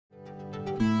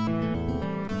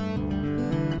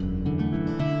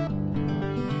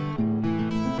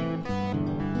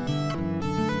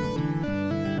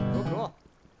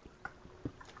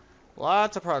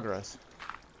Lots of progress.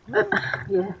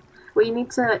 Yeah. Well, you need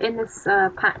to, in this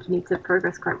pack, you need to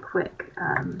progress quite quick.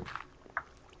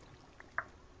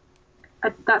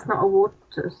 That's not a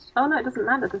water. Oh no, it doesn't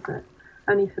matter, does it?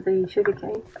 Only for the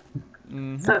sugarcane.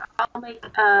 So I'll make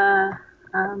oh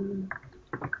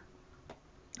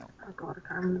god, I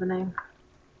can't remember the name.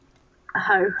 A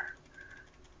hoe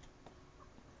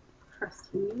for us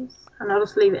to use, and I'll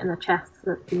just leave it in the chest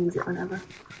so that we can use it whenever.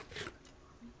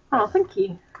 Oh, thank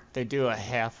you. They do a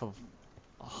half of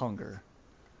hunger.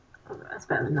 Oh, that's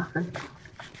better than nothing.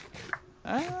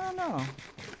 I don't know.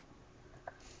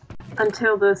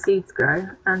 Until the seeds grow,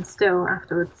 and still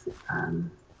afterwards.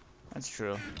 That's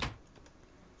true.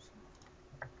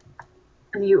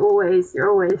 And you're always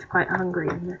quite hungry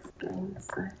in this game,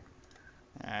 so.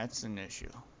 That's an issue.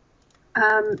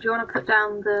 Do you want to put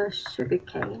down the sugar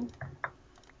cane?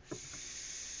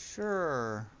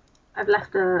 Sure. I've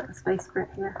left a space for it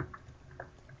here.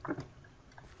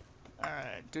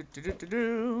 Alright.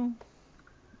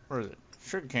 Where is it?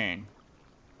 Sugarcane.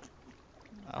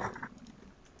 Oh.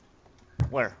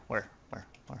 Where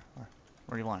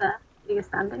do you want it? There, you're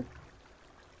standing.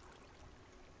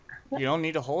 Yep. You don't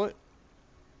need to hold it?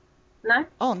 No?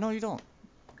 Oh, no, you don't.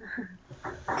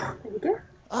 There you go.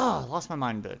 Oh, I lost my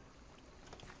mind a bit.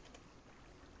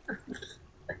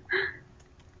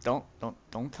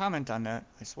 Don't comment on that,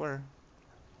 I swear.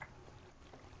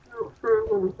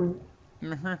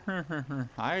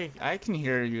 I can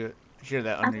hear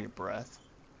that under your breath.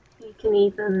 You can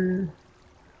even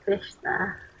fish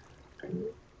there. Can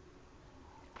you?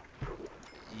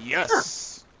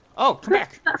 Yes. Oh, come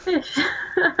back. That fish.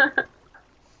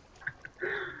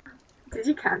 Did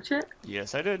you catch it?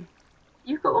 Yes, I did.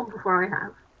 You've got one before I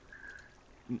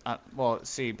have. Well,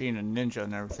 see, being a ninja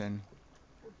and everything.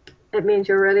 It means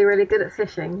you're really, really good at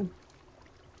fishing.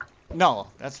 No,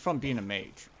 that's from being a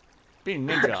mage. Being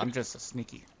a ninja, I'm just a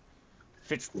sneaky.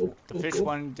 The fish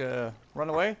wanted to run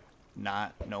away? No.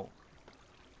 You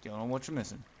don't know what you're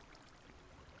missing.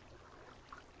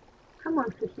 Come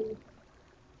on, fishy.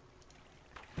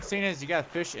 The thing is, you gotta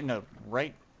fish in the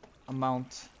right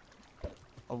amount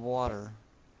of water.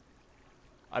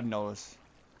 I've noticed.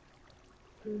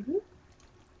 Mm-hmm.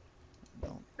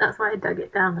 That's why I dug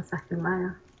it down a second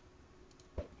layer.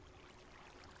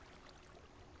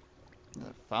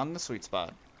 Found the sweet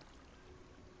spot.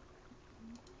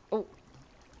 Oh.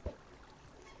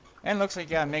 And looks like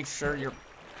you gotta make sure your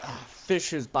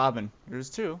fish is bobbing. Yours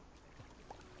too.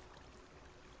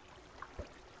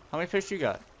 How many fish you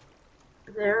got?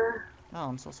 There. Oh,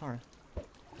 I'm so sorry.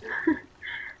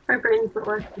 My brain's not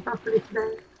working properly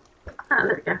today. Ah,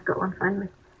 there we go. I've got one finally.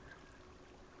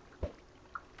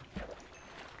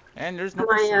 And there's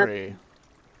number 3.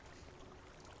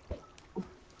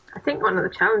 I think one of the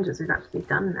challenges we've actually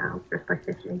done now, just by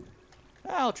fishing.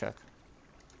 I'll check.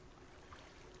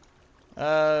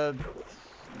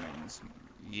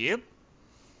 Yep.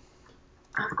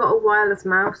 I've got a wireless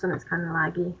mouse and it's kind of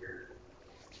laggy.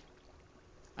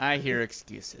 I hear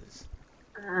excuses.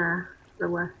 The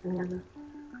worst thing ever.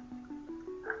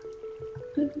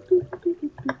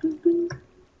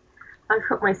 I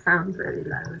put my sounds really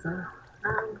low as well.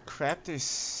 Craft a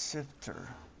sifter.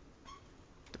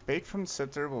 The bait from the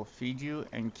sifter will feed you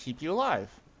and keep you alive.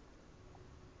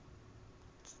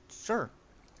 Sure.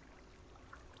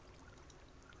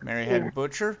 Maryhead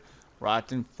Butcher.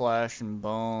 Rotten flesh and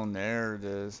bone. There it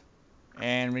is.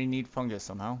 And we need fungus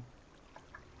somehow.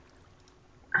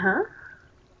 Huh?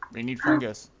 We need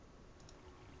fungus.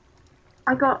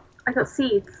 I got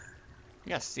seeds.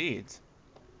 You got seeds.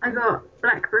 I got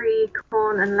blackberry,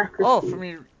 corn, and lettuce. Oh, seeds.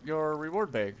 from your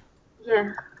reward bag.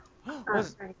 Yeah.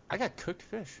 I got cooked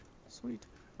fish. Sweet.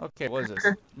 Okay, what is this?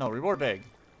 No, reward bag.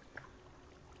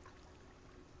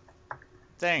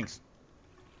 Thanks.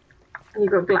 And you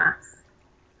got glass.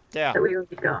 Yeah. That we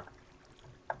already got.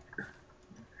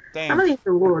 Thanks. Some of these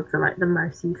rewards are like the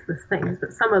most useless things,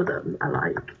 but some of them are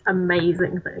like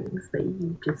amazing things that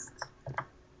you just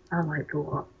are like,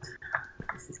 what?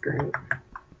 This is great.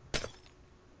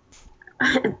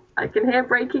 I can hear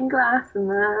breaking glass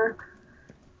and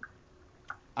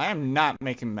I am not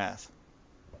making meth.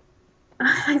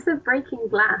 I said breaking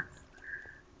glass.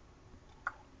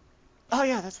 Oh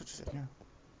yeah, that's what you said, yeah.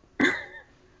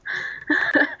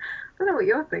 I don't know what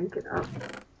you're thinking of.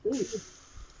 Jeez.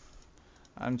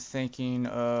 I'm thinking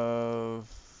of...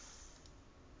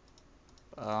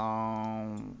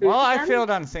 well, I failed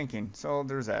on thinking, so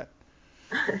there's that.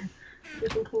 You're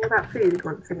thinking about food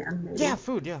once again, maybe? Yeah,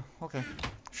 food, yeah, okay.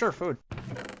 Sure, food.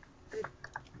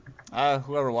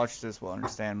 Whoever watched this will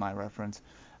understand my reference.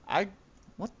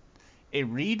 What? A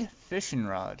reed fishing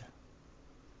rod.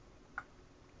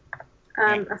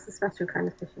 That's a special kind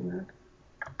of fishing rod.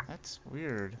 That's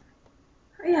weird.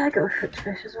 Oh, yeah, I go for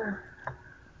fish as well.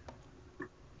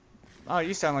 Oh,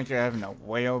 you sound like you're having a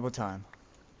whale of a time.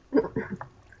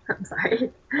 I'm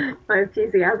sorry. My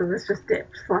enthusiasm has just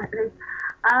dipped slightly.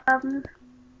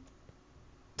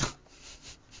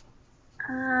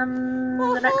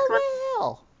 Well, The next how one. the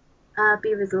hell?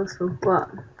 Be resourceful. What?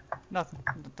 Nothing.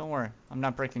 Don't worry. I'm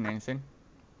not breaking anything.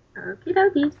 Okie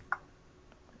dokie.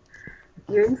 If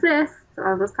you insist,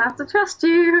 I'll just have to trust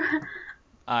you.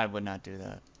 I would not do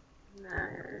that. No,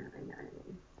 I know.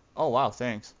 Oh, wow.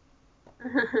 Thanks.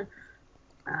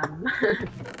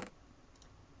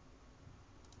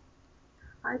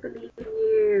 I believe in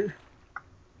you.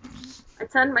 I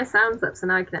turned my sounds up so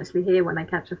now I can actually hear when I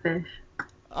catch a fish.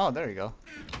 Oh, there you go.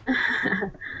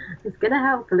 It's gonna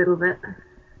help a little bit.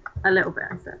 A little bit,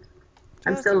 I said.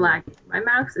 I'm Just still a little. lagging. My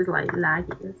mouse is like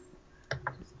laggy. It's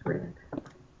just weird.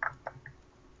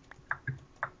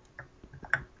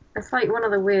 It's like one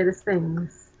of the weirdest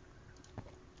things.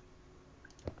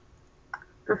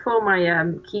 Before my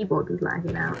keyboard was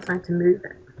lagging out, so I had to move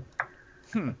it.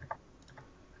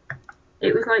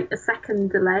 It was like a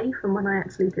second delay from when I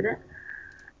actually did it.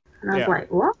 And I was like,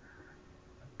 what?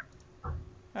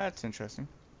 That's interesting.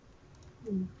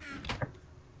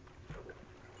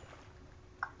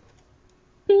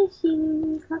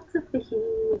 Fishies, lots of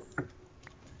fishies.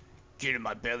 Get in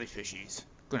my belly, fishies.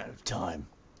 Gonna have time.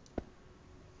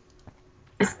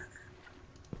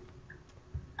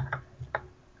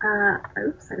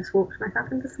 Oops, I just walked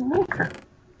myself into some water.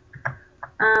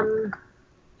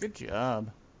 Good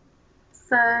job.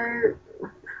 So, I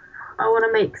want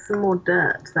to make some more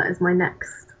dirt. That is my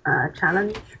next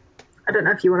challenge. I don't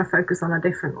know if you want to focus on a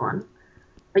different one.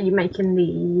 Are you making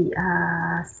the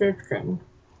sieve thing?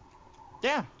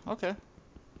 Yeah, okay.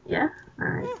 Yeah?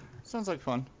 Alright. Yeah, sounds like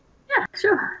fun. Yeah,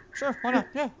 sure. Sure, why not?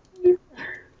 Yeah.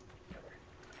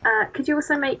 Could you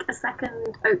also make a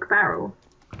second oak barrel?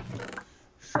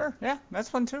 Sure, yeah, that's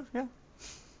fun too, yeah.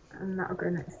 And that'll go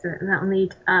next to it. And that'll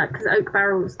need, because oak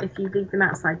barrels, if you leave them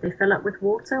outside, they fill up with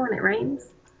water when it rains.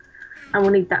 And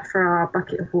we'll need that for our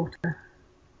bucket of water.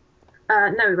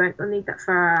 No, we won't. We'll need that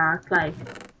for our clay,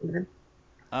 even.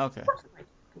 Okay. What am I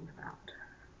talking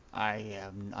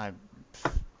about?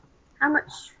 How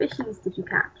much fishies did you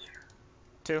catch?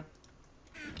 2.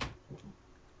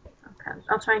 Okay,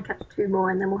 I'll try and catch 2 more,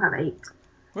 and then we'll have 8.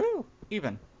 Woo!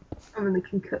 Even. And then we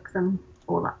can cook them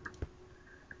all up.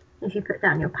 If you put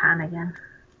down your pan again.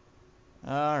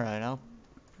 Alright, I'll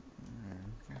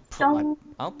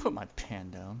put my pan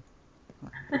down.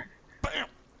 Bam!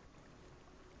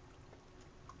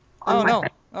 Oh no!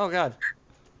 Oh god.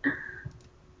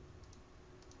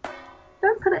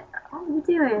 Don't put it. What are you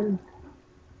doing?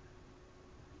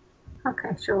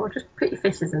 Okay, sure. Just put your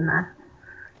fishes in there.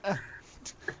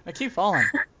 I keep falling.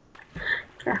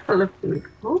 Careful of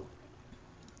people.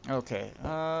 Okay,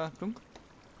 boom.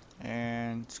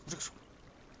 And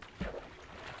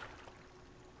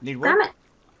need wood? Damn it!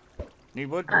 Need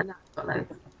wood? No, I've got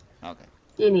loads. Okay.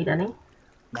 Do you need any?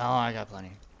 No, I got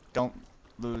plenty. Don't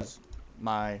lose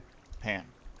my pan.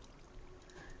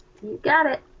 You got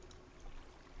it.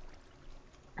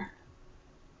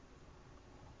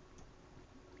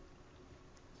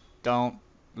 Don't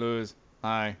lose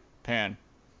my pan.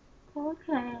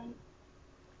 Okay.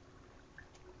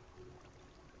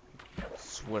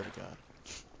 Swear to God.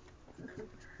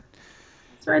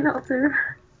 Try not to.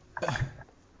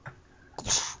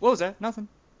 What was that? Nothing.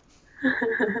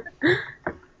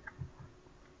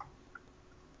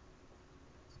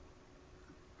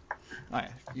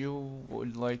 Alright, you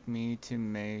would like me to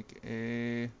make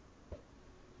a...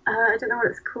 I don't know what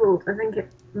it's called. I think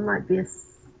it might be a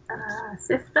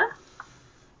sifter.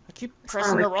 I keep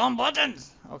pressing the wrong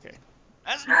buttons! Okay.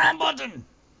 That's the wrong button!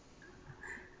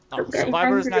 Oh,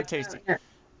 Survivor is not tasty. A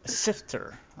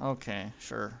sifter. Okay,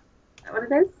 sure. Is that what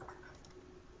it is?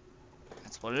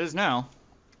 That's what it is now.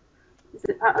 Is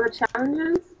it part of the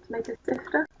challenges to make a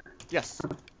sifter? Yes.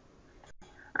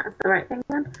 That's the right thing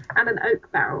then. And an oak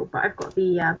barrel, but I've got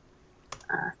the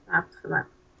slabs for that.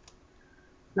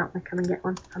 Not gonna come and get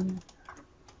one.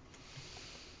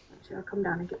 Actually, I'll come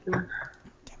down and get you one.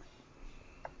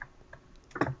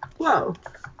 Whoa.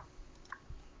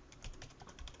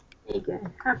 There you go.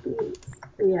 Have the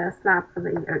slab for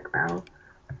the oak barrel.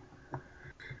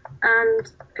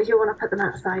 And you want to put them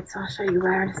outside, so I'll show you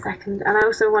where in a second. And I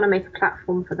also want to make a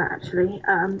platform for that actually,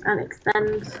 and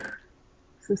extend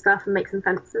some stuff and make some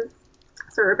fences,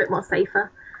 so we're a bit more safer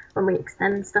when we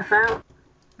extend stuff out.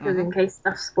 Because in case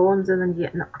stuff spawns and then you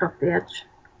get knocked off the edge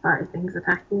by things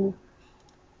attacking you.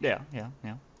 Yeah.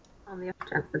 On the off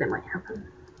chance that it might happen.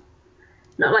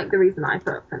 Not like the reason I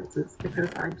put up fences, because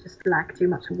I just lag too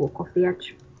much and walk off the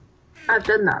edge. I've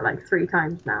done that like 3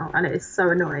 times now, and it is so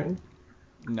annoying.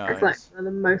 Nice. It's like one of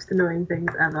the most annoying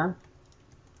things ever.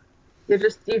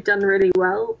 You've done really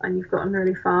well, and you've gotten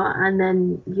really far, and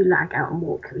then you lag out and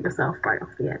walk yourself right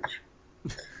off the edge.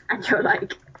 And you're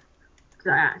like,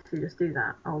 did I actually just do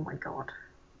that? Oh my god.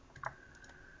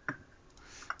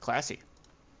 Classy.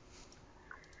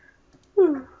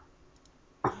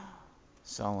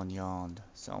 Someone yawned.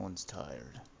 Someone's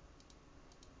tired.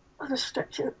 I was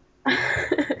stretching.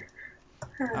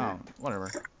 Oh, whatever.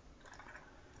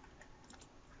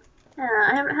 Yeah,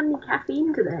 I haven't had any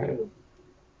caffeine today.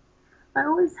 I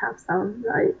always have some,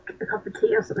 like a cup of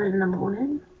tea or something in the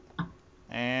morning.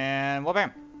 And well,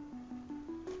 bam.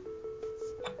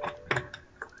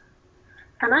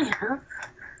 And I have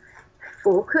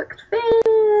 4 cooked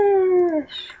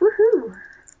fish. Woohoo!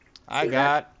 I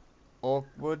got oak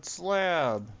wood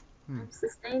slab. I'm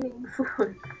sustaining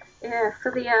food. Yeah,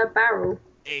 for the barrel.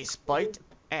 A spiked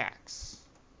axe.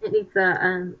 It needs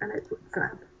an oak wood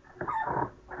slab.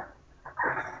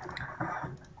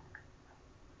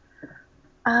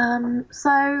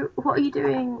 So what are you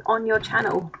doing on your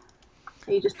channel?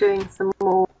 Are you just doing some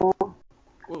more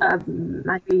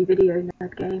maybe video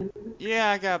nerd games? Yeah,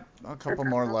 I got a couple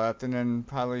more left, and then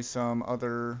probably some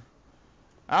other.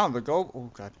 I don't know, the goal. Oh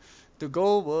god, the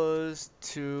goal was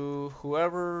to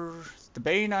whoever's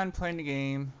debating on playing the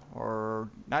game or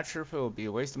not sure if it will be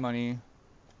a waste of money.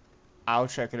 I'll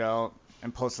check it out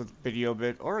and post a video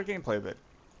bit or a gameplay bit,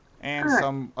 and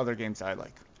some other games I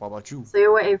like. What about you? So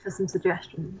you're waiting for some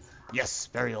suggestions? Yes,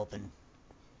 very open.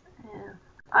 Yeah,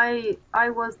 I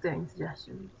was doing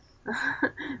suggestions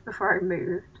before I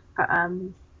moved, but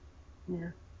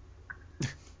yeah.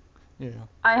 Yeah.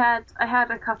 I had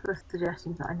a couple of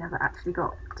suggestions that I never actually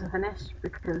got to finish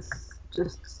because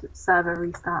just server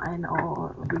restarting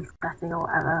or resetting or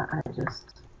whatever, and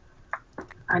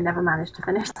I never managed to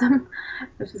finish them,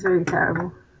 which is really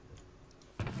terrible.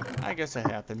 I guess it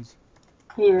happens.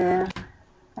 Yeah,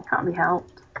 it can't be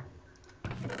helped.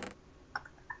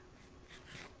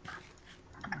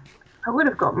 I would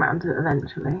have gotten around to it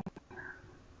eventually.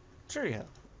 Sure you have.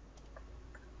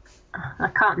 I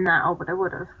can't now, but I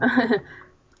would have.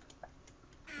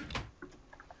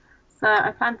 So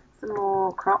I planted some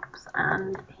more crops,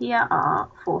 and here are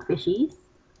 4 fishies,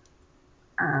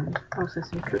 and also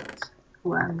some cooked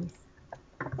worms.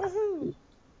 Woohoo!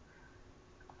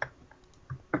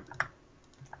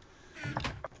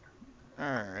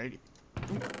 Alrighty.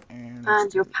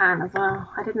 And your pan as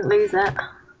well. I didn't lose it.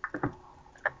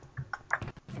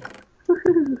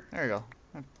 There you go.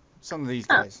 Some of these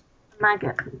guys.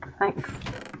 Maggot, thanks.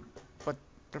 But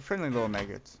they're friendly little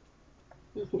maggots.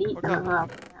 You can eat them as well.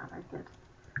 Yeah, very good.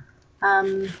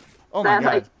 Oh my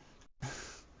god.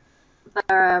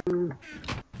 They're you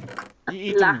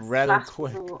eat them rather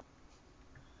quick.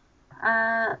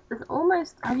 There's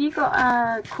almost. Have you got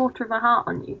a quarter of a heart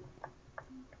on you?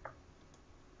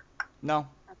 No.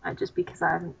 That might just because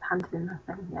I haven't handed in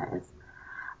nothing. Yeah, it is.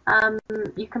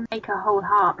 You can make a whole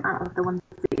heart out of the ones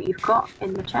that you've got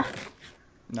in the chest.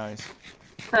 Nice.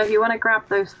 So if you want to grab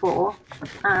those 4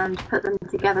 and put them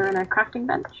together in a crafting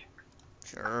bench.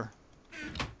 Sure.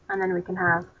 And then we can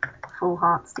have full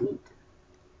hearts to eat.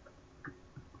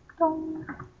 Dong.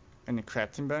 In the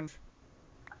crafting bench?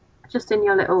 Just in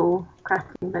your little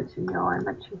crafting bench in your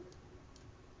inventory.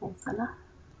 Yes, enough.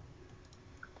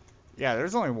 Yeah,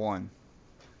 there's only one.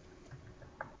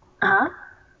 Uh-huh.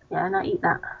 Yeah, now eat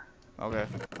that. Okay.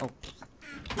 Oh.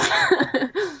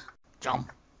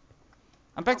 Jump.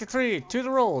 I'm back to 3. To the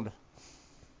road.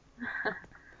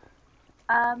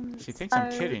 She thinks I'm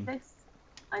kidding.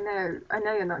 I know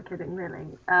you're not kidding, really.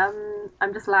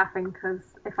 I'm just laughing because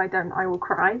if I don't, I will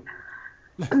cry.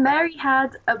 Mary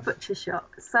had a butcher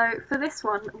shop. So for this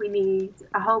one, we need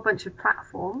a whole bunch of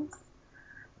platforms,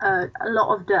 a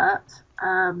lot of dirt,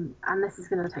 and this is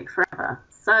going to take forever.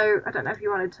 So I don't know if you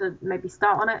wanted to maybe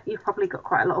start on it. You've probably got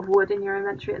quite a lot of wood in your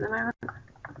inventory at the moment.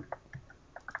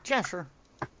 Yeah, sure.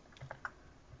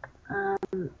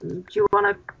 Do you want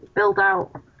to build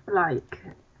out, like,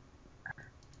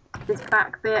 this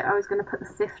back bit? I was going to put the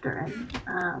sifter in.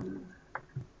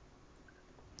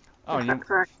 Oh, you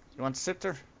want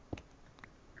sifter?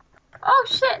 Oh,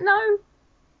 shit, no!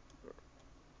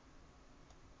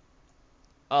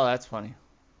 Oh, that's funny.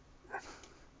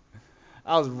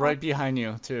 I was right behind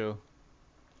you, too.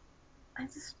 I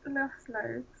just lost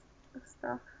loads of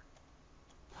stuff.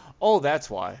 Oh, that's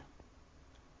why.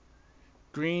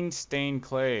 Green stained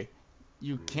clay.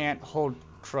 You can't hold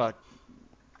crud.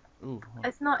 Ooh.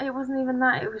 It's not. It wasn't even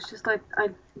that. It was just I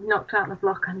knocked out the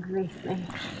block underneath me.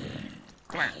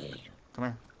 Come Come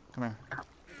here. Come here.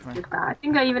 Come here. Did that. I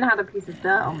think I even had a piece of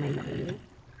dirt on me, maybe.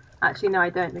 Actually, no, I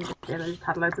don't think I did. I just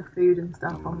had loads of food and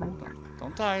stuff on me.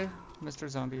 Don't die, Mr.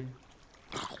 Zombie.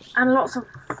 And lots of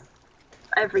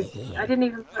everything. I didn't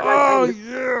even put like Oh any...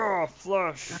 yeah,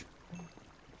 flush.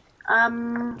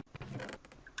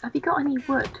 Have you got any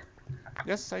wood?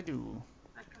 Yes, I do.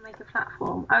 I can make a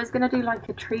platform. I was gonna do like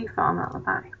a tree farm out the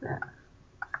back of it.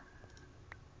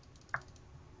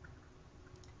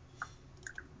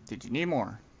 Did you need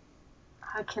more?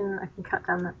 I can cut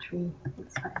down that tree.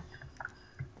 It's fine.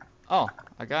 Oh,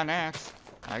 I got an axe.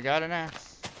 I got an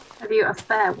axe. Have you got a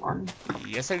spare one?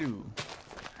 Yes, I do.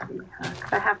 Could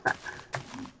I have that?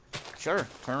 Sure,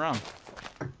 turn around.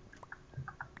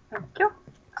 Thank you.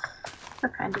 So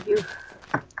kind of you.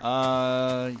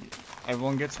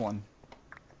 Everyone gets one.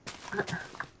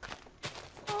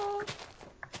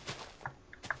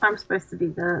 I'm supposed to be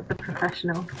the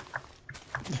professional.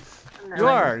 You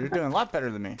are. You're doing a lot better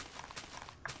than me.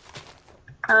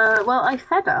 Well, I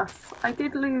fed us. I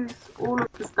did lose all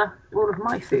of the stuff, all of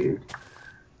my food,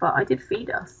 but I did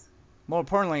feed us. More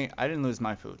importantly, I didn't lose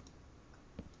my food.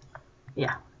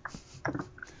 Yeah.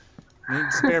 Need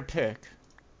a spare pick.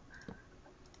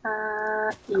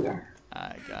 Yeah.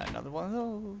 I got another one of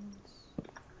those.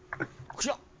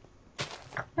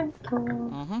 Thank you.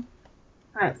 Mm-hmm.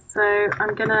 Right, so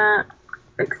I'm gonna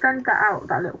extend that out,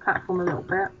 that little platform a little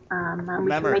bit, and we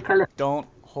Remember, can make a little... don't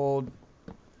hold...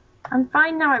 I'm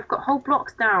fine now, I've got whole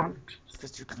blocks down.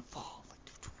 Because you're gonna fall.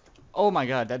 Oh my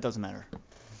god, that doesn't matter.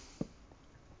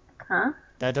 Huh?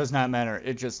 That does not matter.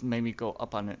 It just made me go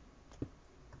up on it.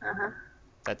 Uh-huh.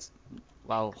 That's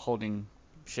while holding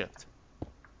shift.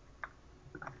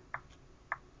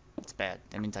 It's bad.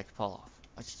 That means I can fall off.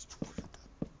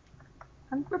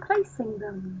 I'm replacing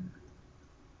them.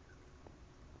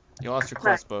 You lost your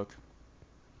quest book.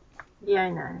 Yeah, I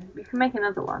know. We can make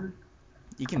another one.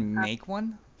 You can make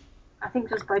one? I think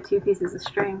just by 2 pieces of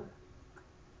string.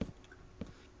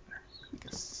 Like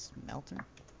a smelter?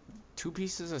 2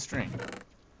 pieces of string.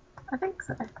 I think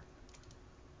so.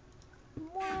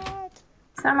 What?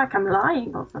 Sound like I'm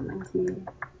lying or something to you.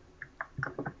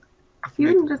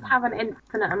 You can just have an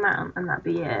infinite amount and that'd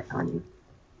be it.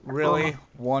 Really?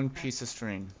 1 piece of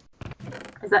string.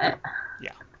 Is that it?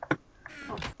 Yeah.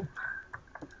 Awesome.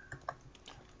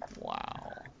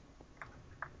 Wow.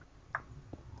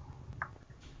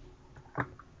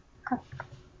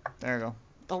 There you go.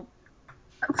 Oh.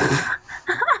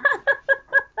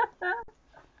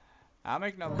 I'll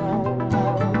make another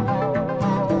one.